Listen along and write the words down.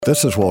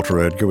This is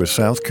Walter Edgar with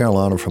South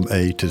Carolina from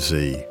A to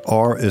Z.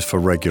 R is for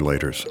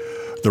Regulators.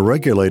 The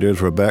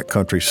Regulators were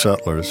backcountry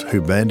settlers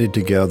who banded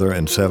together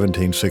in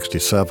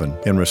 1767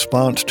 in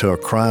response to a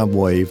crime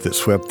wave that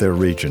swept their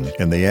region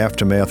in the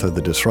aftermath of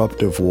the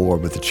disruptive war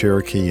with the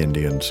Cherokee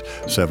Indians,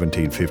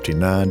 1759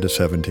 to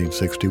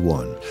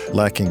 1761.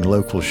 Lacking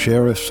local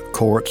sheriffs,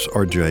 courts,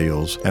 or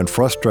jails, and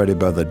frustrated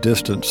by the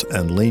distance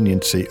and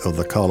leniency of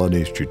the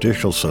colony's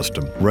judicial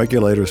system,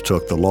 Regulators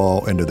took the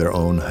law into their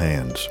own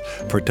hands.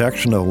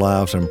 Protection of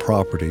lives and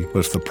property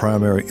was the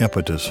primary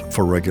impetus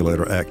for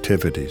Regulator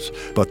activities,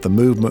 but the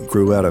movement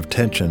grew out of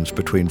tensions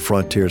between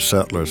frontier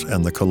settlers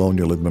and the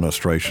colonial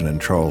administration in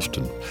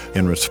Charleston.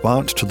 In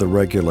response to the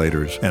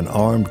Regulators, an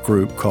armed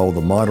group called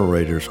the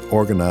Moderators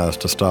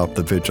organized to stop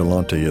the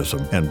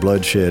vigilantism, and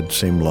bloodshed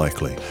seemed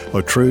likely.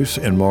 A truce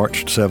in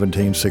March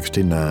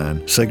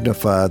 1769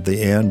 signified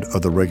the end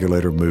of the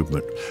Regulator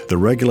movement. The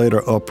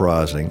Regulator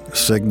uprising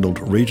signaled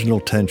regional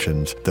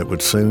tensions that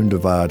would soon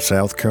divide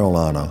South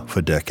Carolina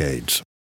for decades.